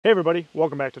Hey everybody,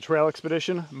 welcome back to Trail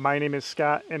Expedition. My name is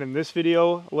Scott, and in this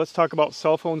video, let's talk about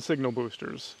cell phone signal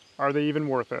boosters. Are they even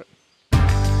worth it? So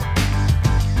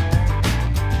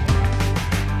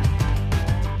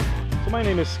my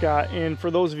name is Scott, and for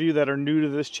those of you that are new to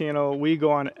this channel, we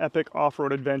go on epic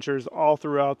off-road adventures all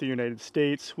throughout the United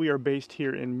States. We are based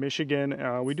here in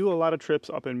Michigan. We do a lot of trips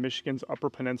up in Michigan's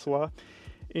Upper Peninsula,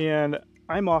 and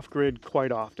I'm off-grid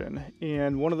quite often,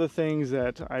 and one of the things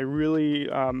that I really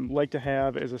like to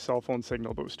have is a cell phone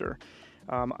signal booster.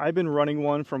 I've been running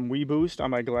one from WeBoost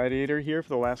on my Gladiator here for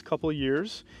the last couple of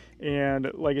years,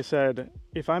 and like I said,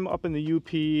 if I'm up in the UP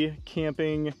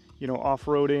camping,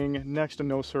 off-roading, next to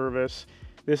no service,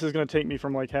 this is going to take me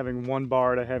from like having one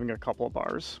bar to having a couple of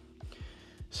bars.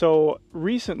 So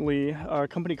recently, a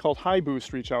company called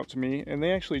HiBoost reached out to me, and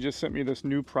they actually just sent me this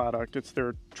new product. It's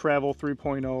their Travel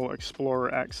 3.0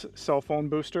 Explorer X cell phone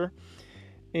booster.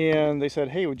 And they said,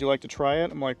 hey, would you like to try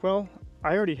it? I'm like, well,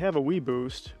 I already have a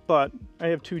WeBoost, but I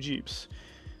have two Jeeps.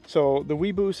 So the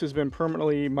WeBoost has been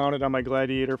permanently mounted on my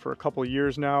Gladiator for a couple of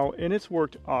years now, and it's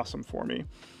worked awesome for me.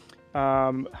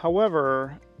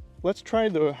 However, let's try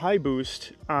the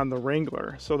HiBoost on the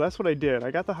Wrangler. So that's what I did.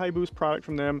 I got the HiBoost product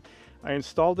from them. I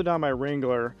installed it on my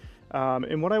Wrangler,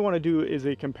 and what I want to do is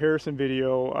a comparison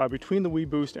video between the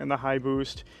WeBoost and the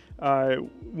HiBoost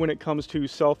when it comes to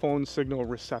cell phone signal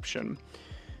reception.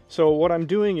 So what I'm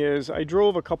doing is I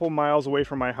drove a couple miles away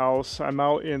from my house. I'm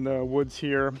out in the woods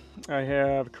here. I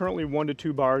have currently 1 to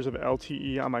 2 bars of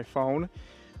LTE on my phone.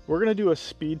 We're going to do a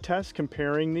speed test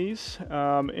comparing these,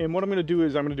 and what I'm going to do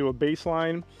is I'm going to do a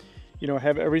baseline,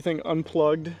 have everything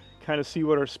unplugged, kind of see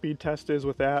what our speed test is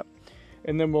with that.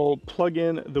 And then we'll plug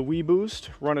in the WeBoost,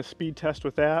 run a speed test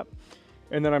with that,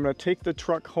 and then I'm going to take the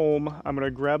truck home, I'm going to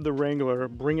grab the Wrangler,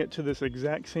 bring it to this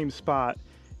exact same spot,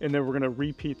 and then we're going to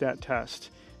repeat that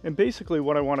test. And basically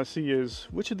what I want to see is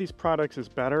which of these products is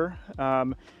better.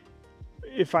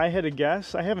 If I had to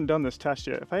guess, I haven't done this test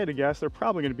yet, if I had to guess, they're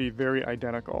probably going to be very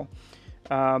identical.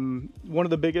 One of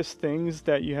the biggest things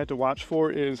that you have to watch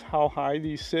for is how high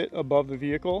these sit above the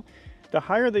vehicle. The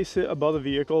higher they sit above the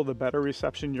vehicle, the better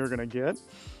reception you're going to get.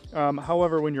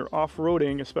 However, when you're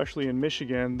off-roading, especially in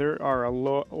Michigan, there are a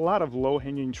lot of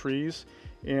low-hanging trees,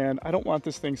 and I don't want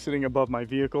this thing sitting above my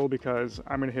vehicle because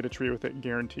I'm going to hit a tree with it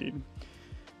guaranteed.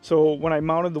 So when I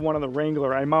mounted the one on the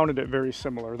Wrangler, I mounted it very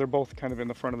similar. They're both kind of in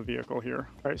the front of the vehicle here.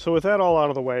 All right, so with that all out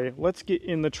of the way, let's get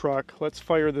in the truck, let's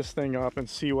fire this thing up and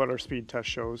see what our speed test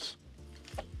shows.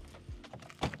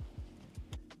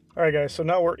 All right guys, so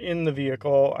now we're in the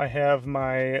vehicle. I have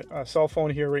my cell phone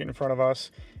here right in front of us,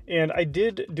 and I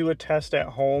did do a test at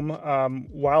home.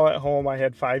 While at home I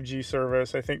had 5G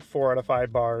service, I think 4 out of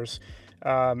 5 bars,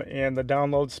 and the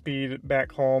download speed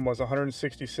back home was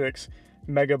 166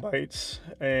 megabytes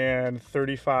and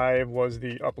 35 was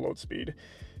the upload speed.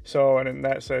 So, and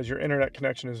that says your internet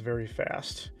connection is very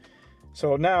fast.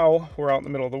 So now we're out in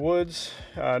the middle of the woods,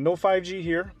 no 5G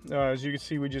here. As you can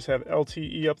see, we just have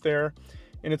LTE up there.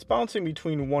 And it's bouncing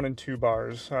between 1 and 2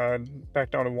 bars, back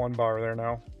down to 1 bar there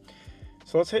now.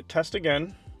 So let's hit test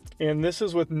again. And this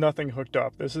is with nothing hooked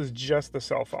up. This is just the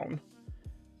cell phone.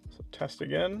 So test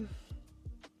again.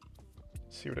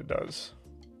 Let's see what it does.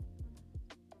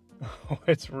 Oh,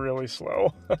 it's really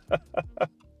slow.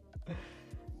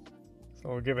 So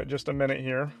we'll give it just a minute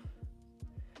here.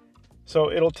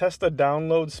 So it'll test the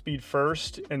download speed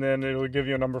first, and then it'll give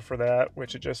you a number for that,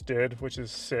 which it just did, which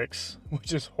is 6,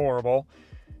 which is horrible,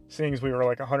 seeing as we were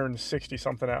like 160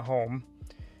 something at home.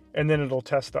 And then it'll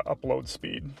test the upload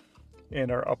speed,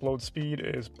 and our upload speed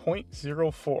is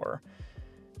 0.04.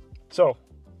 So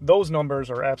those numbers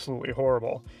are absolutely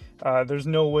horrible. There's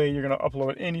no way you're going to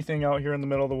upload anything out here in the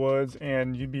middle of the woods,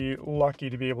 and you'd be lucky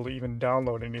to be able to even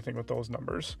download anything with those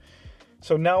numbers.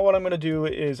 So now what I'm going to do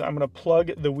is I'm going to plug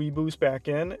the WeBoost back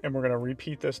in, and we're going to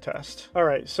repeat this test. All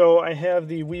right, so I have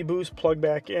the WeBoost plugged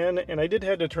back in, and I did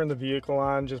have to turn the vehicle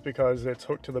on just because it's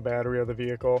hooked to the battery of the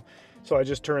vehicle. So I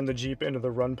just turned the Jeep into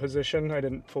the run position. I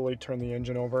didn't fully turn the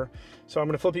engine over. So I'm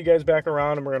going to flip you guys back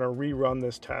around, and we're going to rerun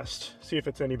this test, see if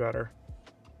it's any better.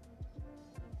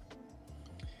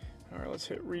 All right, let's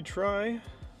hit retry.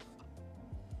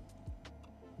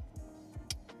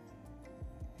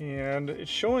 And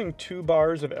it's showing 2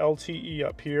 bars of LTE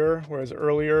up here, whereas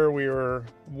earlier we were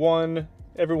 1.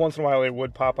 Every once in a while it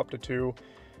would pop up to 2.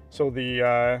 So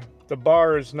the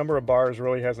number of bars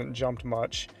really hasn't jumped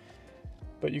much.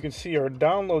 But you can see our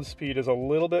download speed is a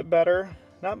little bit better,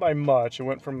 not by much. It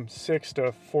went from 6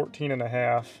 to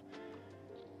 14.5.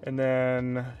 And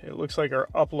then it looks like our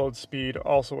upload speed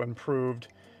also improved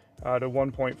to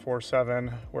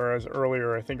 1.47, whereas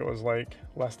earlier I think it was like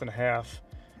less than half.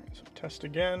 So test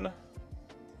again.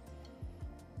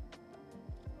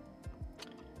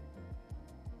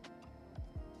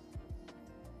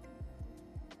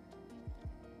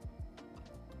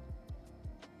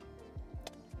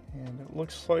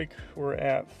 looks like we're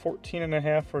at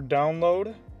 14.5 for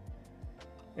download.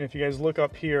 And if you guys look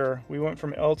up here, we went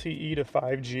from LTE to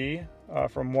 5G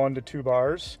from 1 to 2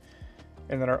 bars.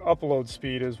 And then our upload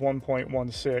speed is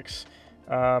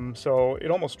 1.16. So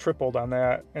it almost tripled on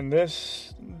that. And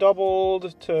this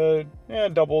doubled to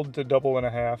double and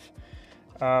a half.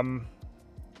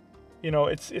 You know,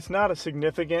 it's not a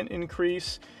significant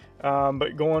increase,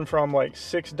 but going from like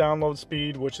 6 download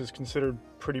speed, which is considered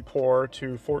pretty poor,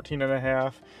 to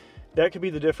 14.5, that could be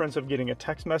the difference of getting a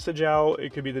text message out.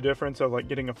 It could be the difference of like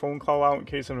getting a phone call out in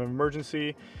case of an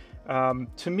emergency.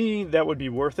 To me, that would be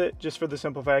worth it, just for the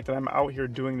simple fact that I'm out here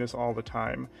doing this all the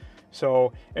time.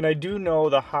 So, and I do know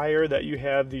the higher that you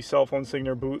have the cell phone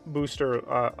signal booster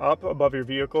up above your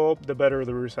vehicle, the better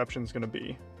the reception is going to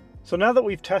be. So now that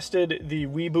we've tested the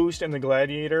WeBoost and the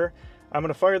Gladiator, I'm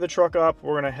going to fire the truck up,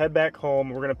 we're going to head back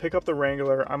home, we're going to pick up the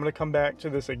Wrangler, I'm going to come back to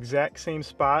this exact same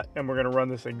spot, and we're going to run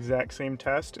this exact same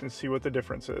test and see what the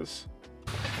difference is.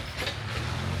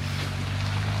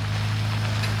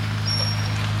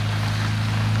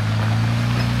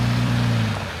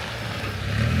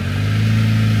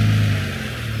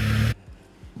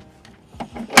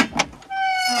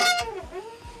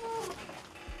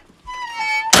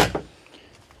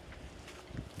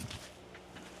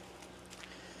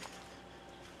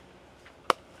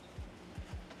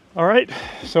 All right,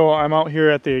 so I'm out here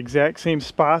at the exact same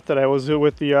spot that I was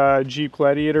with the Jeep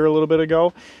Gladiator a little bit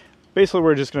ago. Basically,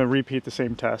 we're just going to repeat the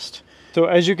same test. So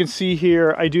as you can see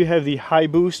here, I do have the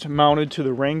HiBoost mounted to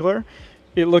the Wrangler.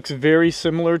 It looks very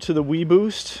similar to the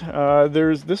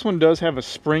WeBoost. This one does have a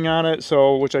spring on it,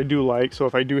 which I do like. So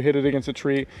if I do hit it against a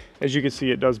tree, as you can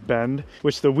see, it does bend,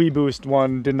 which the WeBoost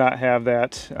one did not have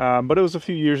that. But it was a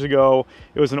few years ago.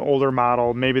 It was an older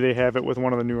model. Maybe they have it with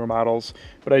one of the newer models,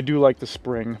 but I do like the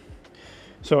spring.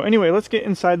 So anyway, let's get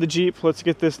inside the Jeep. Let's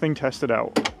get this thing tested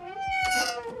out.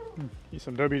 Need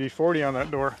some WD-40 on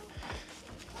that door.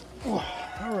 All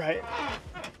right.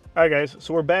 All right, guys,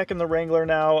 so we're back in the Wrangler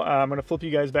now. I'm going to flip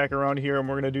you guys back around here, and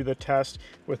we're going to do the test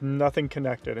with nothing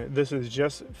connected. This is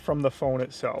just from the phone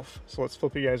itself. So let's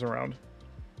flip you guys around.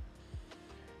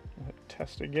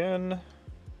 Test again.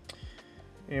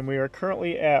 And we are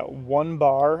currently at 1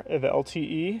 bar of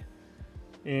LTE.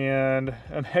 And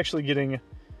I'm actually getting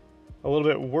a little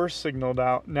bit worse signal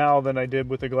now than I did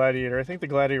with the Gladiator. I think the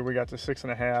Gladiator we got to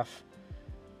 6.5.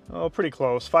 Oh, pretty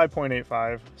close,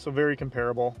 5.85. So very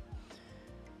comparable.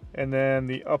 And then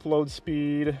the upload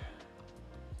speed,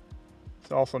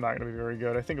 it's also not going to be very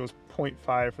good. I think it was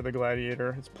 0.5 for the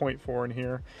Gladiator. It's 0.4 in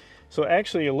here. So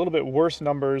actually a little bit worse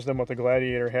numbers than what the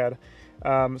Gladiator had.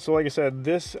 So like I said,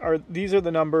 these are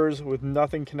the numbers with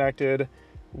nothing connected.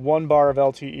 1 bar of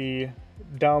LTE,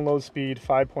 download speed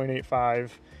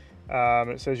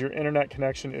 5.85. It says your internet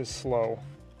connection is slow.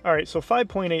 All right, so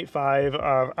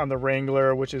 5.85 on the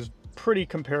Wrangler, which is pretty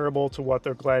comparable to what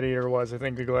the Gladiator was. I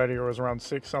think the Gladiator was around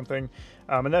 6 something,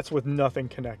 and that's with nothing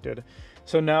connected.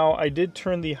 So now I did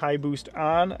turn the HiBoost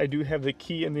on. I do have the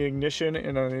key in the ignition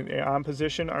and in the on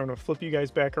position. I'm going to flip you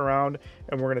guys back around,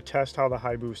 and we're going to test how the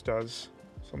HiBoost does.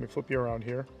 So let me flip you around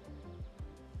here.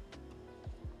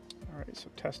 All right, so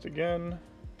test again.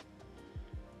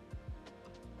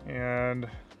 And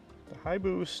the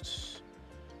HiBoost is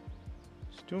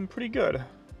doing pretty good.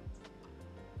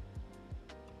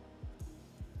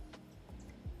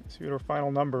 See what our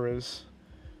final number is.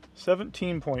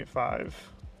 17.5.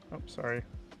 Oh, sorry.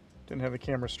 Didn't have the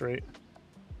camera straight.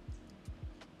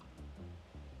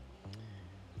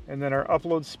 And then our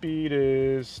upload speed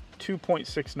is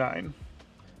 2.69.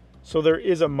 So there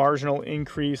is a marginal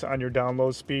increase on your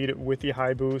download speed with the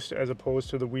HiBoost as opposed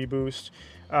to the WeBoost.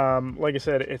 Like I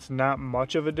said, it's not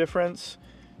much of a difference.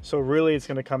 So really it's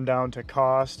going to come down to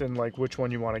cost and like which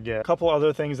one you want to get. A couple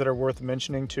other things that are worth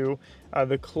mentioning too.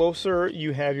 The closer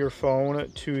you have your phone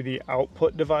to the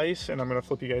output device, and I'm going to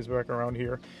flip you guys back around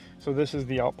here. So this is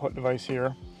the output device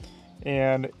here.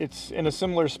 And it's in a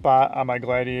similar spot on my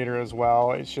Gladiator as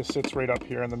well. It just sits right up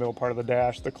here in the middle part of the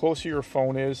dash. The closer your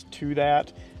phone is to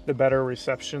that, the better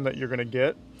reception that you're going to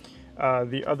get.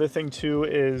 The other thing too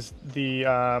is the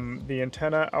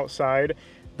antenna outside.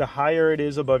 The higher it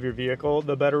is above your vehicle,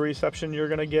 the better reception you're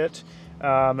going to get.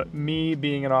 Me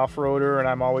being an off-roader and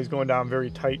I'm always going down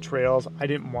very tight trails, I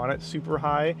didn't want it super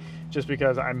high just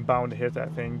because I'm bound to hit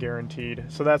that thing guaranteed.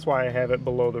 So that's why I have it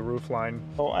below the roof line.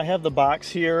 So I have the box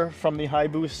here from the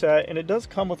HiBoost set, and it does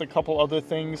come with a couple other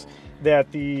things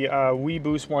that the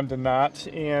WeBoost one did not.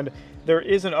 And there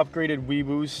is an upgraded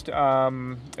WeBoost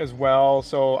as well.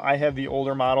 So I have the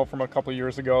older model from a couple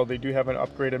years ago. They do have an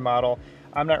upgraded model.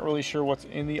 I'm not really sure what's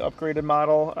in the upgraded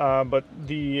model, but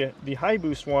the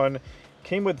HiBoost one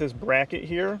came with this bracket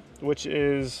here, which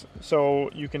is so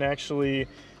you can actually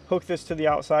hook this to the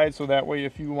outside, so that way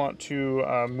if you want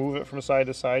to move it from side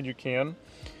to side, you can.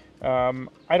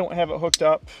 I don't have it hooked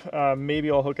up. Maybe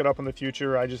I'll hook it up in the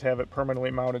future. I just have it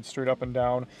permanently mounted straight up and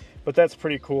down, but that's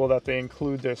pretty cool that they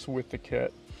include this with the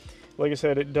kit. Like I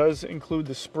said, it does include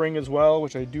the spring as well,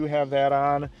 which I do have that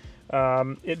on.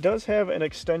 It does have an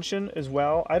extension as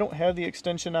well. I don't have the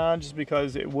extension on just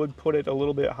because it would put it a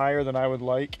little bit higher than I would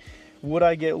like. Would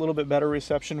I get a little bit better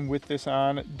reception with this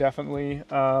on? Definitely.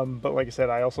 But like I said,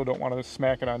 I also don't want to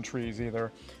smack it on trees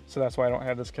either. So that's why I don't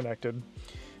have this connected.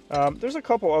 There's a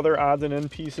couple other odds and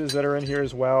end pieces that are in here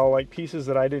as well, like pieces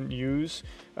that I didn't use,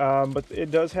 but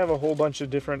it does have a whole bunch of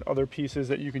different other pieces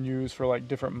that you can use for like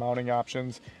different mounting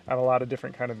options on a lot of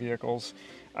different kind of vehicles.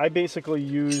 I basically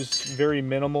used very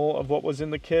minimal of what was in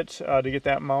the kit to get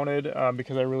that mounted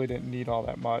because I really didn't need all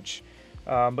that much.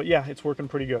 But yeah, it's working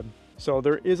pretty good. So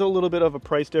there is a little bit of a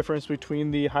price difference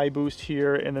between the HiBoost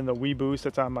here and then the WeBoost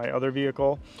that's on my other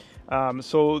vehicle.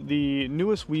 So the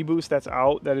newest WeBoost that's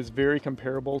out that is very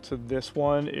comparable to this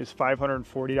one is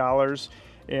 $540,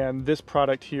 and this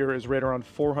product here is right around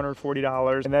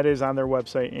 $440, and that is on their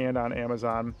website and on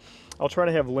Amazon. I'll try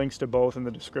to have links to both in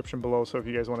the description below, so if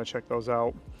you guys want to check those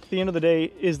out. At the end of the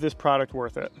day, is this product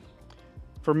worth it?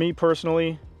 For me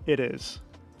personally, it is,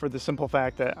 for the simple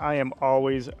fact that I am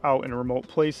always out in remote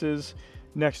places,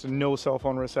 next to no cell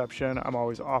phone reception. I'm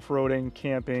always off-roading,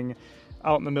 camping,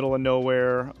 out in the middle of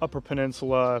nowhere, Upper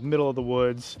Peninsula, middle of the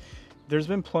woods. There's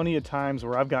been plenty of times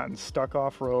where I've gotten stuck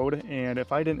off-road, and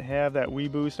if I didn't have that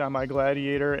WeBoost on my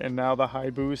Gladiator and now the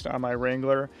HiBoost on my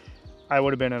Wrangler, I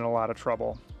would have been in a lot of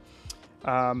trouble.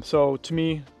 So to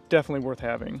me, definitely worth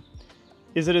having.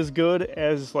 Is it as good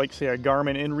as, like, say, a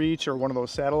Garmin InReach or one of those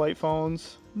satellite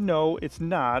phones? No, it's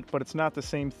not, but it's not the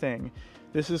same thing.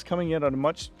 This is coming in at a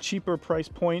much cheaper price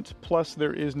point, plus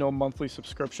there is no monthly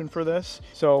subscription for this.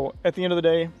 So at the end of the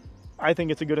day, I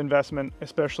think it's a good investment,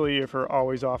 especially if you're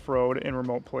always off-road in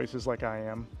remote places like I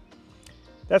am.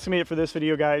 That's gonna be it for this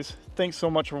video, guys. Thanks so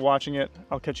much for watching it.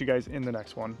 I'll catch you guys in the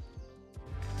next one.